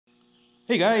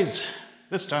Hey guys,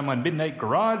 this time on Midnight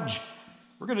Garage,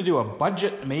 we're going to do a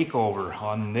budget makeover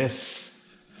on this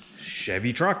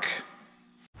Chevy truck.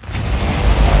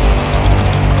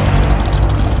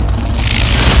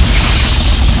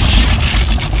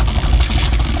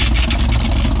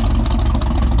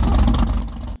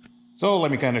 So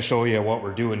let me kind of show you what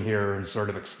we're doing here and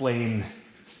sort of explain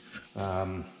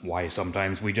why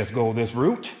sometimes we just go this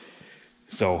route.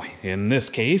 So in this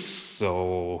case,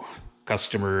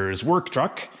 customer's work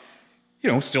truck,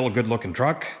 still a good looking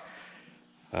truck.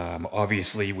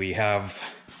 Obviously we have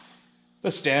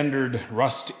the standard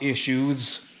rust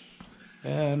issues,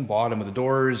 and bottom of the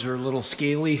doors are a little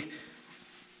scaly.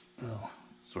 Oh,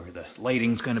 sorry, the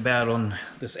lighting's kind of bad on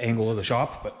this angle of the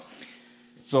shop, but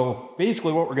so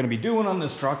basically what we're going to be doing on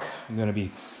this truck, I'm going to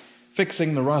be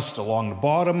fixing the rust along the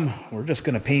bottom. We're just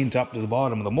going to paint up to the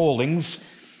bottom of the moldings.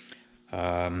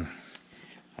 I'm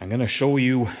going to show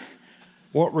you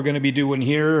what we're going to be doing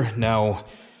here. Now,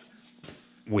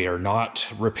 we are not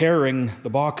repairing the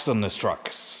box on this truck.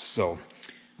 So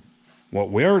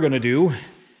what we are going to do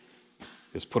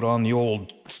is put on the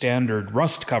old standard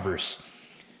rust covers.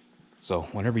 So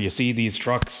whenever you see these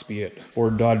trucks, be it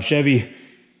Ford, Dodge, Chevy,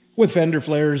 with fender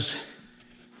flares,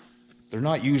 they're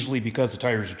not usually because the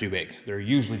tires are too big. They're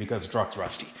usually because the truck's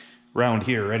rusty. Around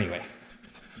here anyway.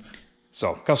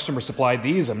 So customer supplied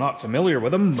these. I'm not familiar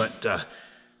with them, but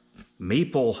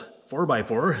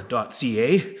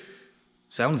maple4x4.ca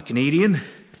sounds Canadian.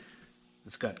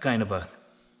 It's got kind of a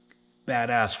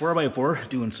badass 4x4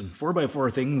 doing some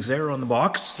 4x4 things there on the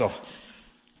box. So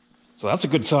that's a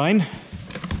good sign.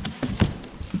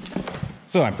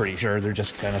 So I'm pretty sure they're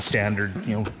just kind of standard,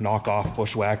 knockoff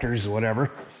bushwhackers or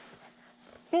whatever.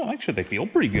 Well, actually they feel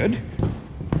pretty good.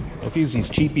 I've used these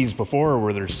cheapies before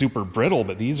where they're super brittle,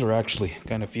 but these are actually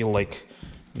kind of feel like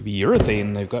maybe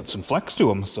urethane. They've got some flex to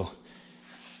them, so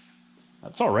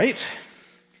that's all right.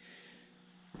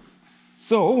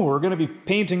 So we're going to be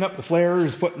painting up the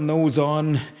flares, putting those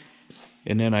on,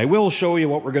 and then I will show you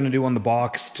what we're going to do on the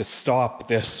box to stop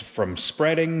this from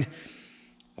spreading.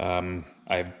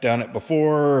 I've done it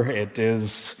before. It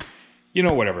is,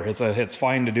 whatever. It's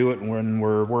fine to do it when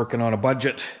we're working on a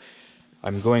budget.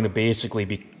 I'm going to basically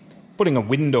be putting a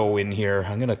window in here.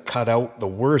 I'm going to cut out the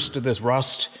worst of this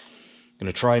rust. I'm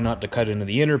going to try not to cut into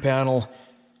the inner panel,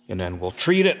 and then we'll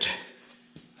treat it,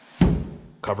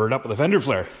 cover it up with a fender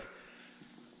flare.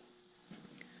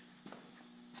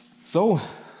 So,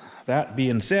 that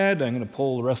being said, I'm going to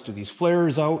pull the rest of these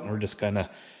flares out, and we're just kind of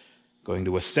going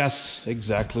to assess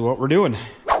exactly what we're doing.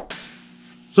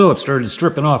 So I've started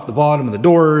stripping off the bottom of the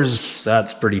doors.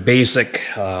 That's pretty basic.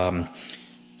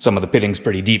 Some of the pitting's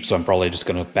pretty deep, so I'm probably just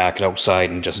going to back it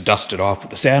outside and just dust it off with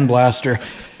the sandblaster.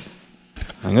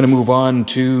 I'm going to move on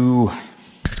to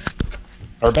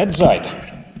our bedside.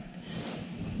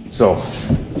 So,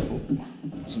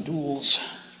 some tools.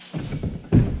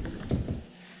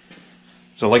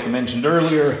 So like I mentioned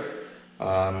earlier,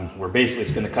 we're basically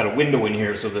just going to cut a window in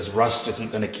here so this rust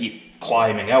isn't going to keep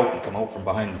climbing out and come out from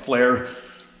behind the flare.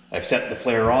 I've set the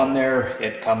flare on there.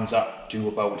 It comes up to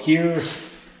about here.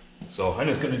 So I'm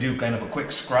just going to do kind of a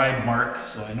quick scribe mark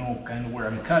so I know kind of where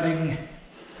I'm cutting.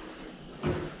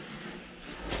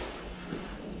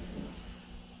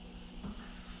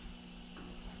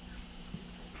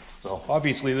 So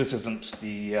obviously this isn't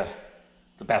the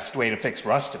best way to fix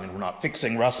rust. I mean, we're not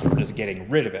fixing rust, we're just getting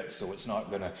rid of it so it's not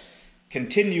going to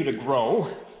continue to grow.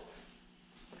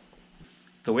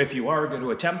 So if you are going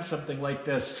to attempt something like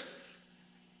this,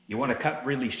 you want to cut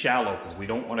really shallow because we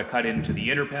don't want to cut into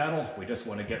the inner panel. We just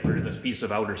want to get rid of this piece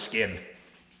of outer skin.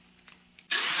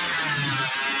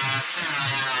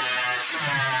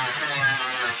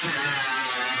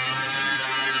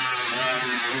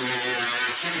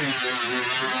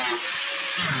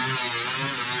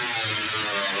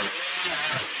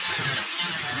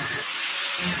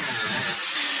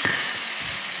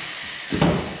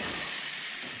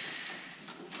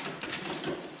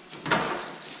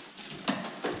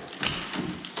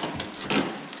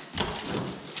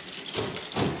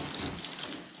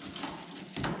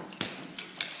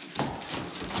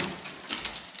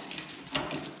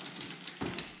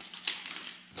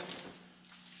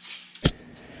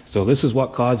 So this is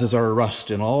what causes our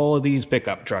rust in all of these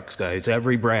pickup trucks, guys,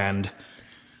 every brand.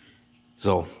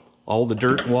 So all the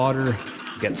dirt and water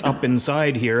gets up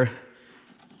inside here.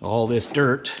 All this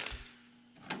dirt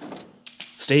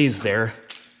stays there.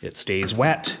 It stays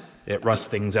wet. It rusts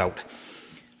things out.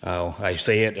 I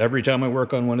say it every time I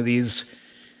work on one of these.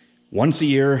 Once a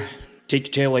year,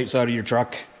 take your taillights out of your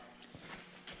truck.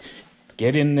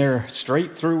 Get in there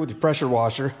straight through with your pressure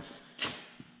washer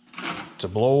to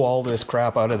blow all this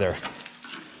crap out of there.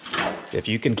 if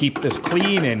you can keep this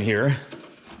clean in here,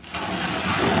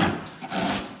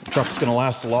 the truck's gonna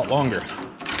last a lot longer.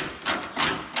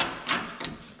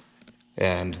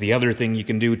 And the other thing you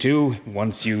can do too,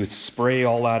 once you spray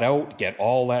all that out, get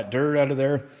all that dirt out of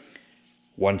there,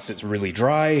 once it's really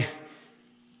dry,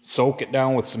 soak it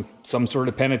down with some sort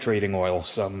of penetrating oil.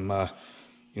 Some of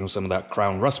that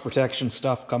crown rust protection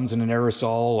stuff comes in an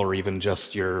aerosol, or even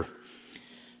just your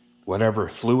whatever,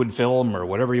 fluid film or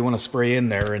whatever you want to spray in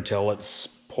there until it's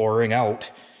pouring out.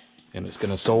 And it's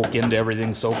going to soak into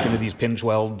everything, soak into these pinch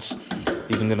welds,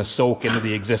 even going to soak into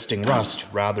the existing rust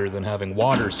rather than having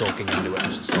water soaking into it.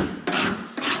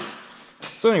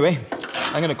 So anyway,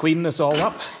 I'm going to clean this all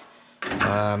up.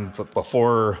 But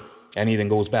before anything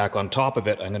goes back on top of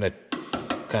it, I'm going to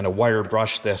kind of wire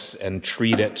brush this and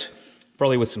treat it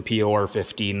probably with some POR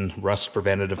 15 rust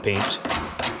preventative paint.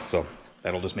 So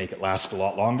that'll just make it last a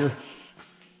lot longer.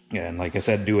 And like I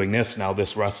said, doing this, now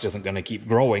this rust isn't going to keep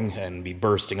growing and be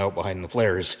bursting out behind the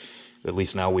flares. At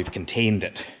least now we've contained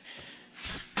it.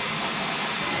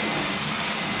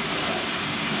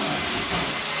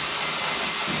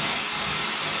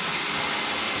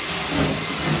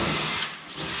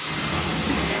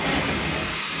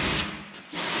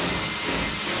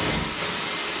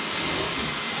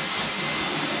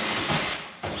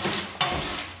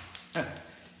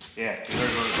 Yeah,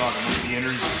 there's what we're talking about the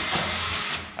innards.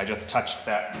 I just touched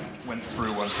that, went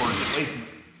through unfortunately.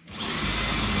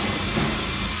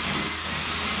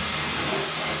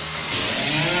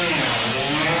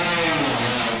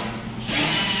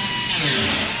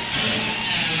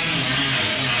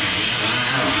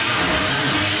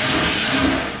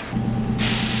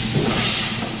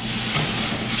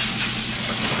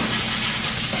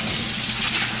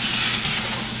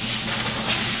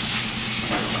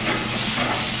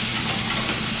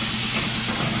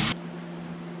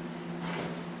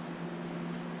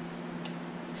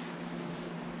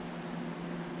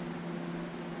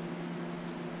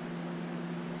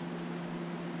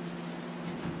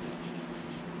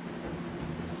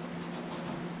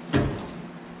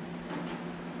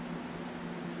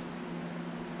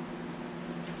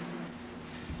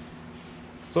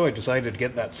 So I decided to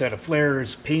get that set of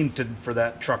flares painted for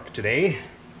that truck today.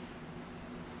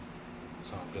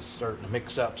 So I'm just starting to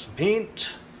mix up some paint.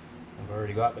 I've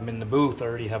already got them in the booth. I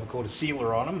already have a coat of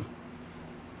sealer on them.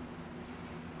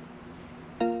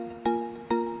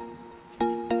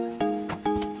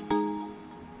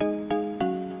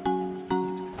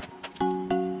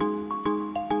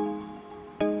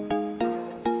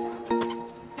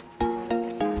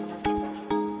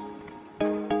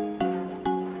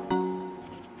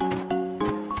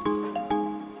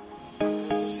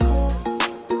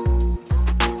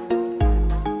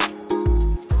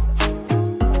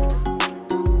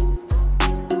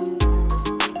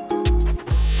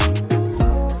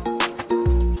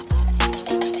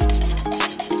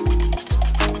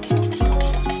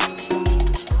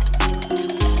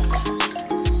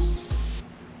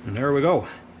 There we go.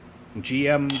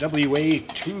 GMWA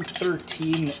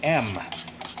 213M.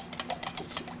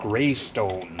 It's gray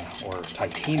stone or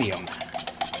titanium.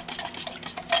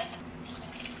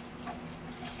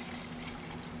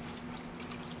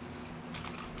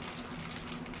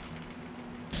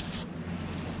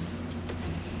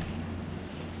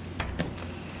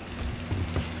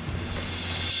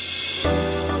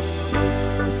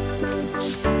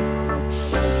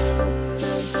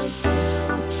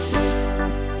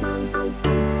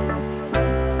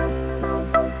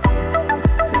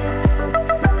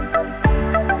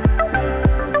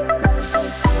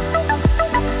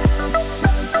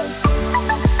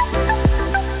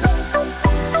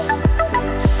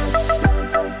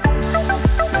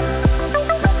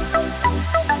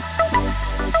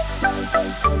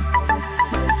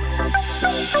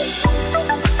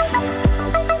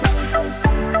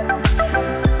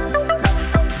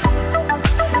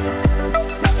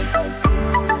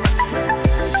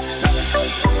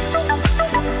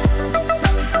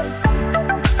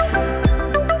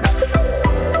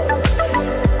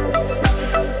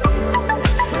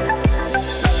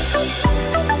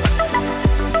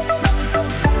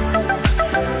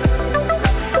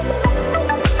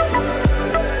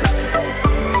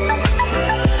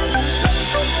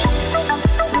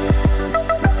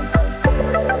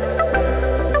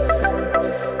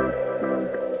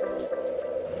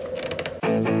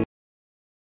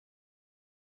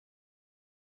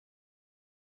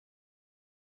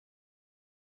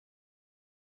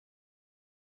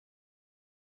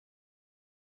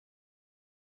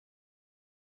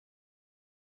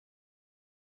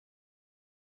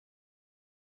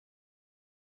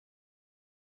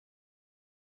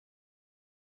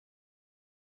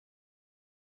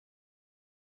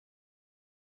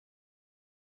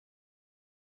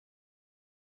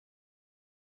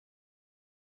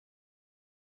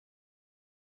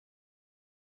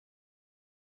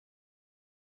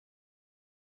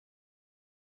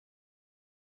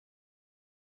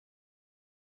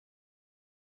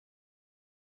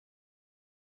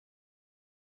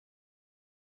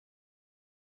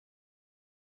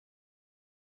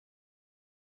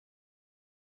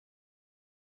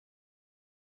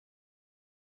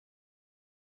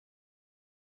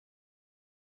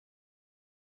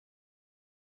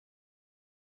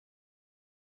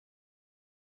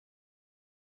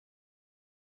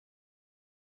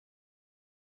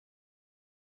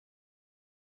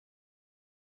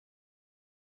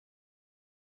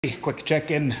 Quick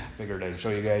check-in. Figured I'd show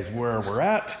you guys where we're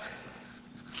at.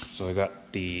 So I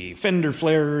got the fender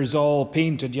flares all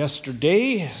painted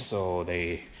yesterday, so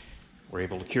they were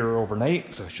able to cure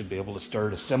overnight, so I should be able to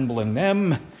start assembling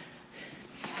them.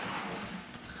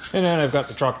 And then I've got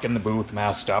the truck in the booth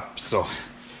masked up, so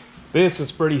this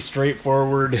is pretty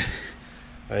straightforward.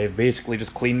 I've basically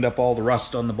just cleaned up all the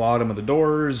rust on the bottom of the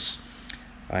doors.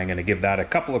 I'm going to give that a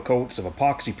couple of coats of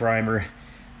epoxy primer,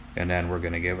 and then we're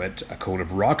going to give it a coat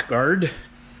of rock guard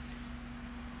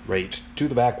right to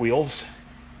the back wheels,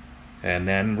 and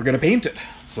then we're going to paint it.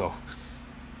 So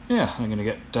yeah, I'm going to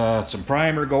get some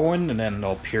primer going, and then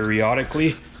I'll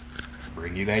periodically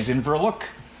bring you guys in for a look.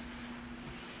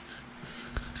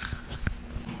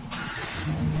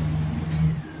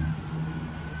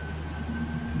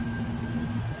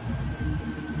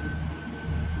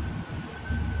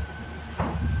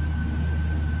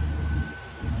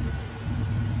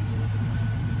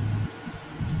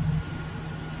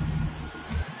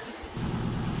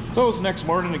 So it's next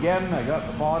morning again. I got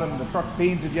the bottom of the truck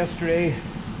painted yesterday.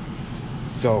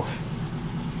 So,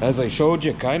 as I showed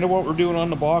you, kind of what we're doing on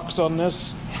the box on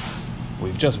this.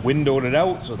 We've just windowed it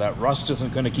out so that rust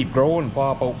isn't going to keep growing and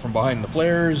pop out from behind the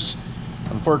flares.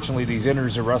 Unfortunately, these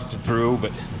inners are rusted through,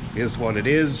 but it is what it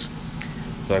is.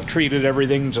 So I've treated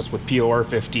everything just with POR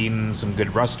 15, some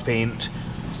good rust paint.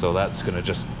 So that's going to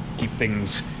just keep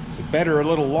things better a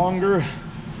little longer.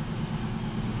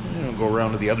 I'll go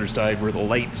around to the other side where the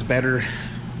light's better.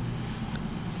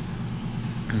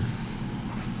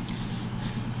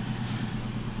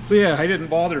 So yeah, I didn't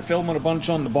bother filming a bunch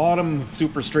on the bottom.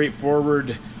 Super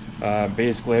straightforward.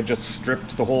 Basically, I've just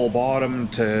stripped the whole bottom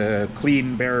to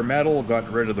clean bare metal,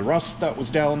 got rid of the rust that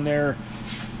was down there.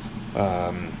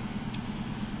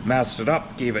 Masked it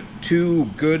up, gave it 2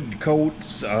 good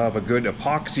coats of a good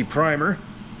epoxy primer,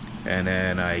 and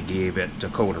then I gave it a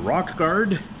coat of rock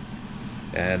guard,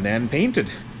 and then painted.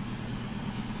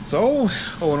 So,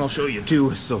 oh, and I'll show you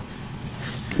too. So,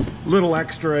 little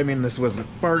extra, I mean, this wasn't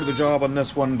part of the job on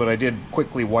this one, but I did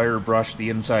quickly wire brush the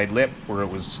inside lip where it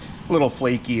was a little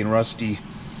flaky and rusty,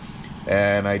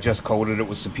 and I just coated it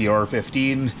with some PR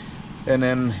 15, and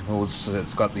then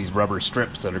it's got these rubber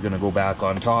strips that are going to go back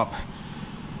on top.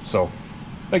 So,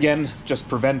 again, just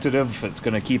preventative. It's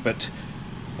going to keep it,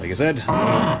 like I said,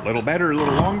 a little better, a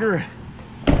little longer.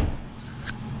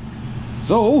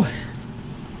 So,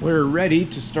 we're ready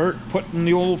to start putting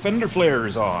the old fender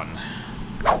flares on.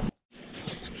 So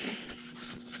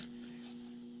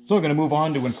I'm going to move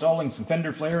on to installing some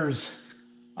fender flares.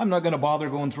 I'm not going to bother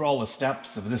going through all the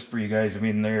steps of this for you guys. I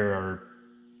mean, they are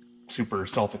super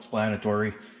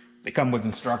self-explanatory. They come with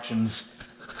instructions.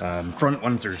 Front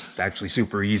ones are actually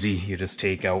super easy. You just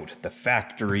take out the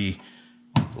factory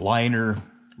liner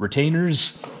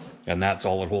retainers, and that's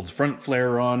all it holds front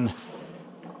flare on.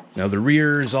 Now the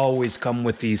rears always come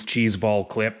with these cheese ball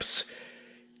clips.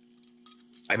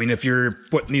 I mean, if you're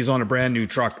putting these on a brand new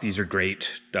truck, these are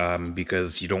great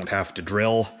because you don't have to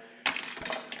drill.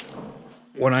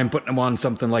 When I'm putting them on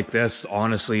something like this,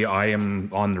 honestly, I am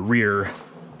on the rear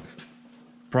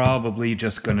probably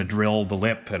just going to drill the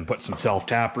lip and put some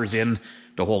self-tappers in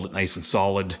to hold it nice and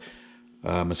solid,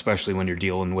 especially when you're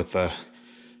dealing with the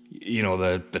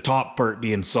top part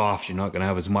being soft. You're not going to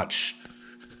have as much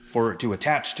for it to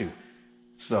attach to.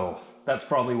 So that's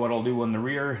probably what I'll do on the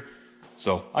rear.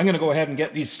 So I'm going to go ahead and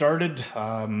get these started.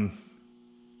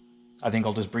 I think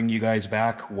I'll just bring you guys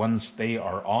back once they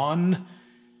are on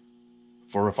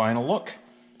for a final look.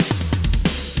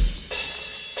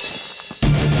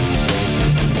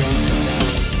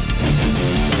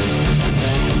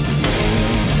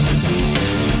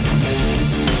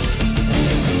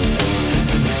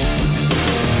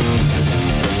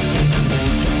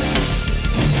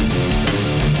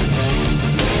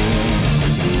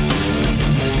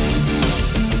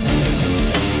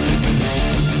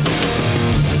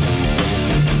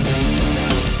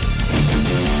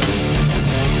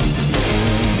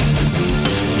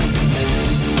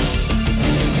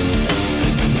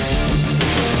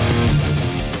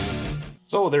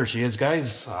 So there she is,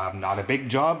 guys. Not a big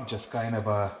job, just kind of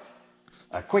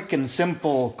a quick and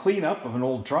simple cleanup of an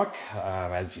old truck.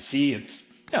 As you see,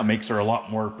 it makes her a lot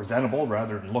more presentable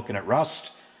rather than looking at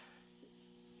rust.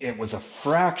 It was a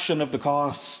fraction of the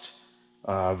cost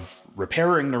of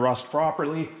repairing the rust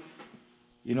properly.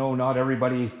 You know, not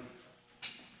everybody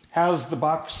has the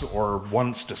bucks or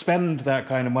wants to spend that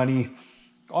kind of money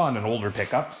on an older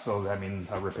pickup. So, I mean,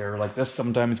 a repair like this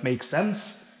sometimes makes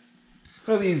sense.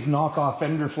 So these knockoff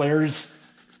fender flares,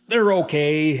 they're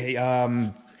okay.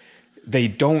 They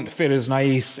don't fit as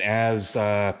nice as,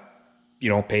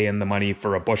 paying the money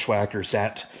for a bushwhacker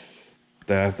set.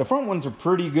 The front ones are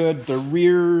pretty good. The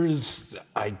rears,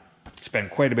 I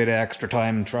spent quite a bit of extra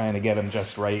time trying to get them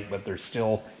just right, but they're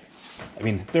still, I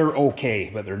mean, they're okay,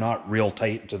 but they're not real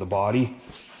tight to the body.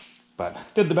 But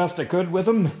did the best I could with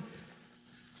them.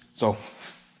 So,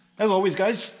 as always,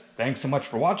 guys, thanks so much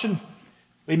for watching.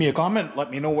 Leave me a comment. Let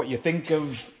me know what you think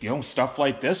of, stuff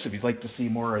like this. If you'd like to see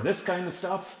more of this kind of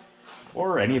stuff,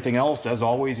 or anything else, as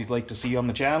always, you'd like to see on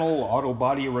the channel, auto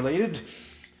body related.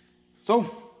 So,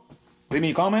 leave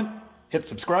me a comment, hit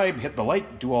subscribe, hit the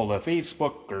like, do all the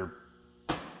Facebook or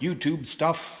YouTube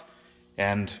stuff.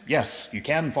 And yes, you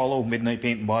can follow Midnight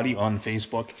Paint and Body on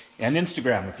Facebook and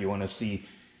Instagram if you want to see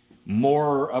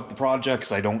more of the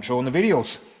projects I don't show in the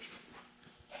videos.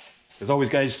 As always,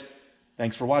 guys,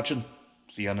 thanks for watching.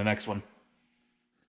 See you on the next one.